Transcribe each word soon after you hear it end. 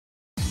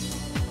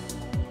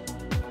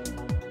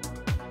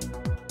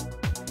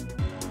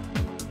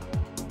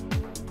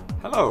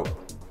Hello!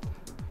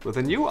 With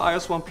the new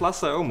IS1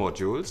 Plus I/O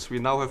modules, we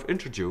now have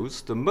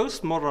introduced the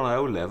most modern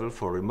I/O level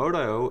for remote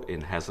I/O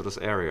in hazardous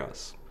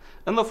areas.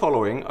 In the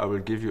following, I will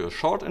give you a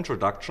short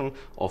introduction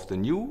of the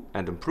new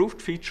and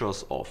improved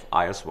features of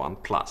IS1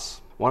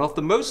 Plus. One of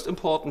the most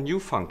important new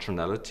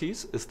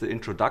functionalities is the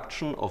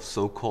introduction of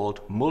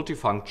so-called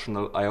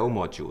multifunctional I/O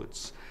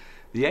modules.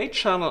 The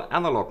 8-channel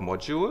analog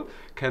module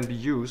can be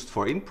used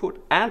for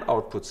input and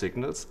output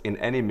signals in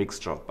any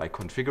mixture by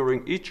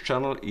configuring each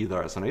channel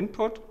either as an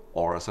input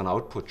or as an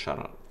output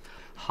channel.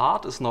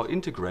 HART is now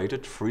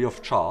integrated free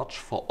of charge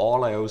for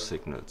all I/O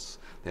signals.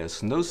 There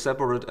is no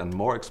separate and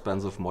more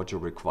expensive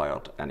module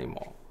required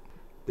anymore.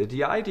 The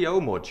DI/DO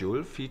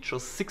module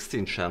features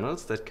 16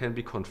 channels that can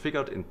be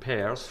configured in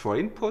pairs for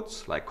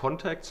inputs like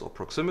contacts or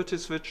proximity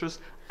switches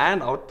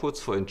and outputs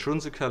for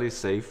intrinsically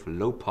safe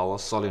low-power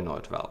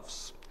solenoid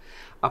valves.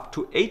 Up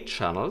to 8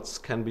 channels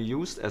can be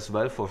used as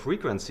well for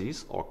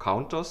frequencies or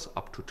counters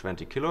up to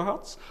 20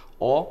 kHz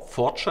or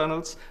 4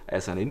 channels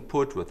as an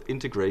input with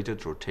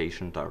integrated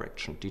rotation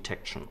direction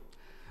detection.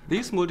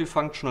 These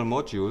multifunctional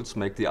modules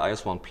make the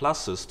IS1 Plus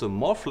system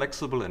more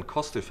flexible and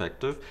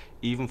cost-effective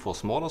even for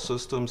smaller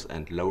systems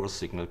and lower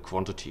signal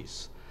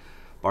quantities.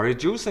 By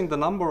reducing the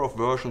number of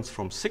versions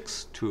from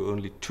 6 to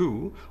only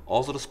 2,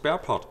 also the spare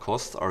part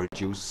costs are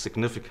reduced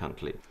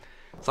significantly.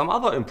 Some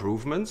other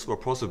improvements were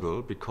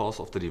possible because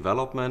of the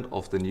development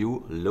of the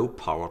new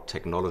low-power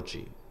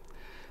technology.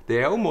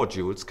 The I/O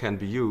modules can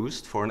be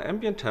used for an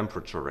ambient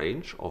temperature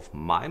range of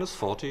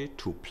 -40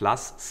 to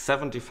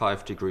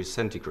 +75 degrees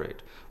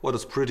centigrade, what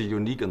is pretty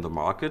unique in the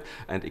market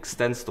and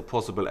extends the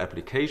possible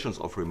applications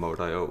of remote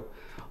I/O.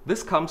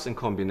 This comes in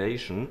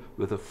combination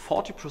with a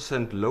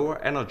 40% lower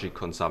energy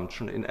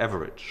consumption in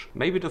average,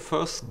 maybe the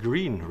first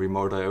green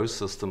remote I/O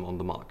system on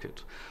the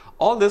market.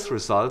 All this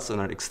results in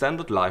an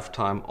extended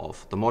lifetime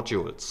of the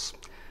modules.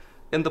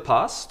 In the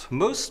past,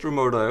 most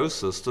remote I/O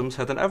systems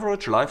had an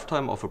average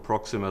lifetime of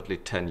approximately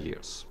 10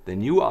 years. The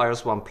new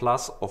IS1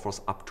 Plus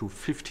offers up to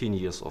 15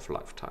 years of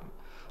lifetime.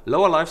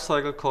 Lower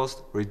lifecycle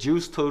cost,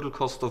 reduced total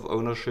cost of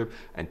ownership,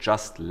 and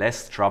just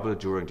less trouble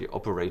during the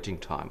operating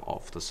time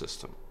of the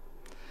system.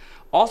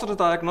 Also, the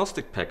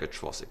diagnostic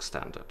package was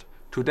extended.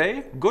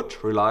 Today, good,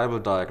 reliable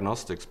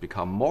diagnostics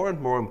become more and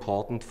more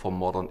important for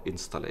modern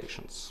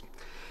installations.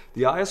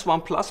 The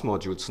IS1 Plus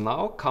modules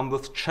now come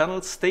with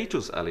channel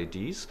status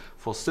LEDs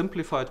for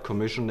simplified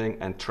commissioning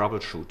and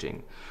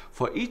troubleshooting.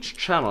 For each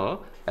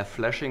channel, a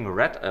flashing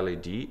red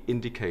LED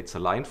indicates a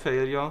line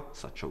failure,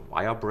 such a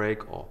wire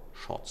break or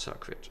short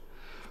circuit.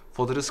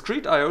 For the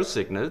discrete I/O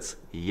signals,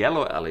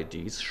 yellow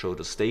LEDs show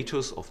the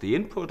status of the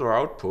input or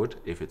output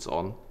if it's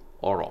on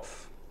or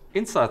off.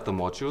 Inside the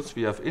modules,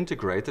 we have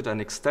integrated an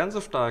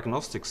extensive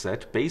diagnostic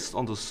set based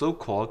on the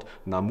so-called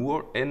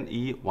NAMUR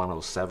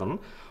NE107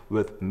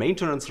 with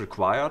maintenance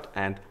required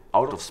and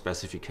out of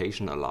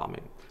specification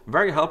alarming.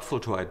 Very helpful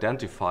to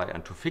identify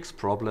and to fix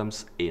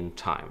problems in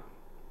time.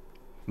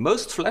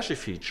 Most flashy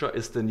feature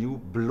is the new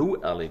blue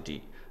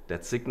LED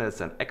that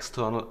signals an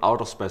external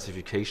out of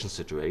specification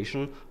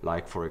situation,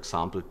 like for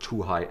example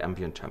too high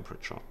ambient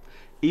temperature.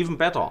 Even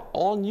better,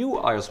 all new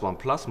IS1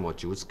 Plus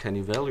modules can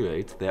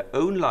evaluate their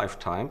own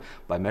lifetime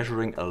by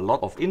measuring a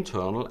lot of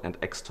internal and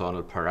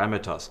external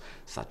parameters,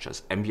 such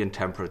as ambient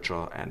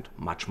temperature and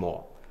much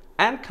more,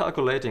 and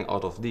calculating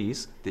out of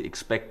these the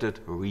expected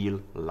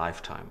real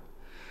lifetime.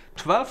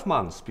 12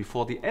 months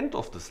before the end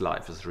of this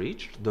life is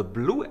reached, the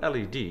blue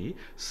LED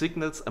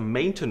signals a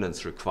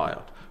maintenance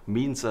required,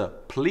 means a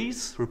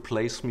please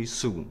replace me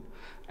soon.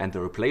 And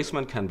the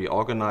replacement can be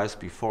organized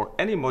before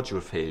any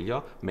module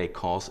failure may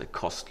cause a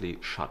costly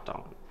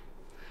shutdown.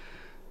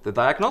 The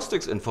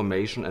diagnostics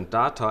information and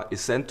data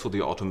is sent to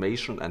the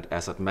automation and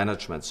asset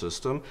management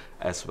system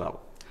as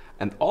well.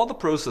 And all the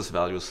process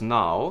values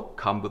now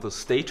come with a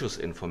status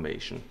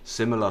information,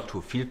 similar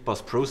to field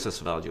bus process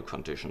value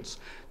conditions,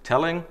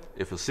 telling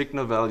if a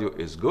signal value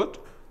is good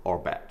or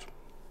bad.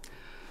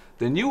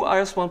 The new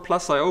IS1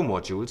 Plus I/O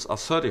modules are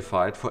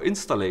certified for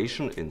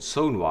installation in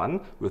Zone 1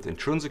 with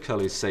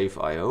intrinsically safe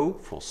I/O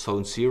for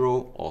Zone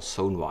 0 or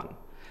Zone 1.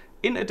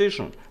 In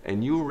addition, a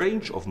new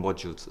range of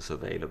modules is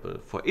available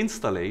for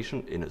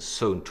installation in a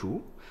Zone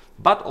 2,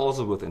 but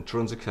also with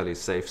intrinsically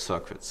safe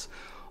circuits.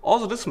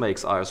 Also, this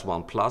makes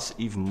IS1 Plus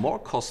even more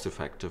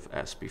cost-effective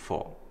as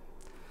before.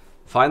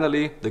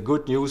 Finally, the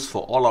good news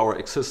for all our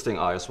existing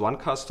IS1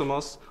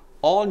 customers: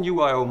 all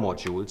new I/O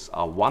modules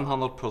are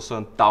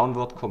 100%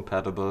 downward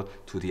compatible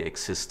to the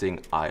existing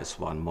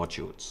IS1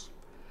 modules.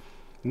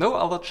 No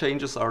other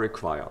changes are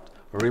required.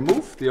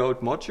 Remove the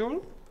old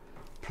module,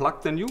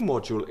 plug the new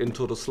module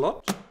into the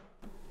slot,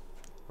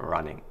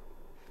 running.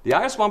 The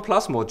IS1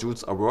 Plus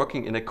modules are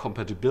working in a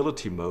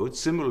compatibility mode,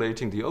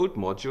 simulating the old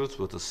modules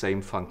with the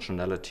same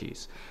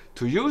functionalities.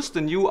 To use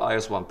the new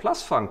IS1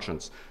 Plus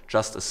functions,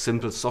 just a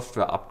simple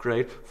software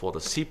upgrade for the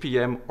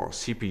CPM or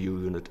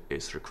CPU unit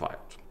is required.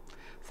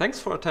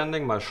 Thanks for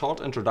attending my short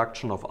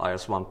introduction of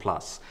IS1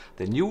 Plus,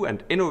 the new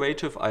and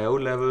innovative I/O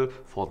level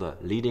for the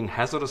leading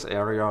hazardous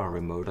area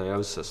remote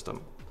I/O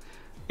system.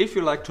 If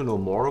you like to know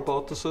more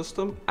about the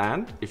system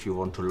and if you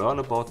want to learn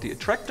about the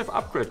attractive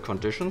upgrade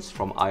conditions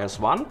from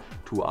IS1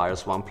 to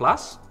IS1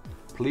 Plus,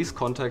 please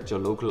contact your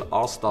local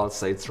Stahl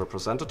sales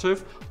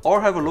representative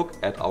or have a look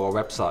at our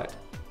website.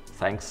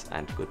 Thanks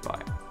and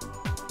goodbye.